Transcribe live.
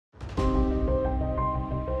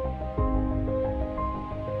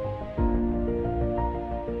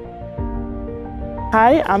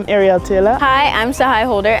Hi, I'm Ariel Taylor. Hi, I'm Sahai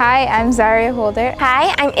Holder. Hi, I'm Zaria Holder.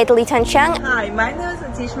 Hi, I'm Italy Tanchang. Hi, my name is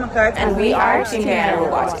Atish McCart. And we are Team Guyana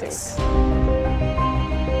Robotics.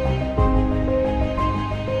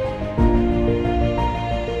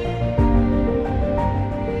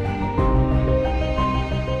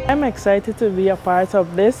 I'm excited to be a part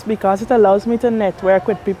of this because it allows me to network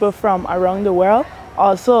with people from around the world,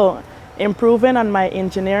 also improving on my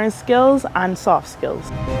engineering skills and soft skills.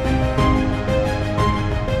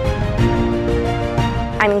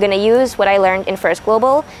 I'm going to use what I learned in First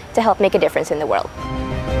Global to help make a difference in the world.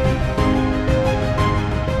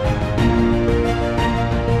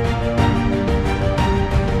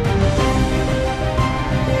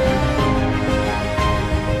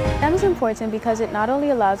 STEM is important because it not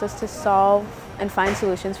only allows us to solve and find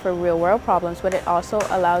solutions for real-world problems, but it also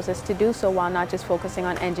allows us to do so while not just focusing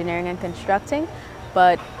on engineering and constructing,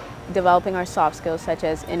 but developing our soft skills such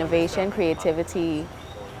as innovation, creativity,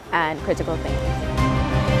 and critical thinking.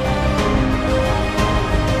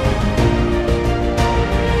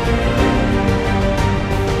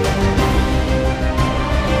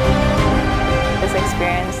 This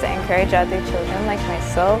experience to encourage other children like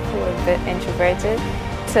myself who are a bit introverted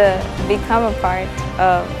to become a part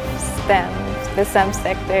of STEM, the STEM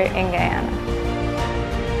sector in Guyana.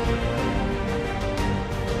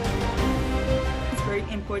 It's very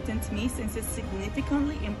important to me since it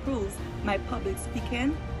significantly improves my public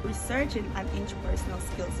speaking, researching, and interpersonal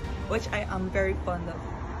skills, which I am very fond of.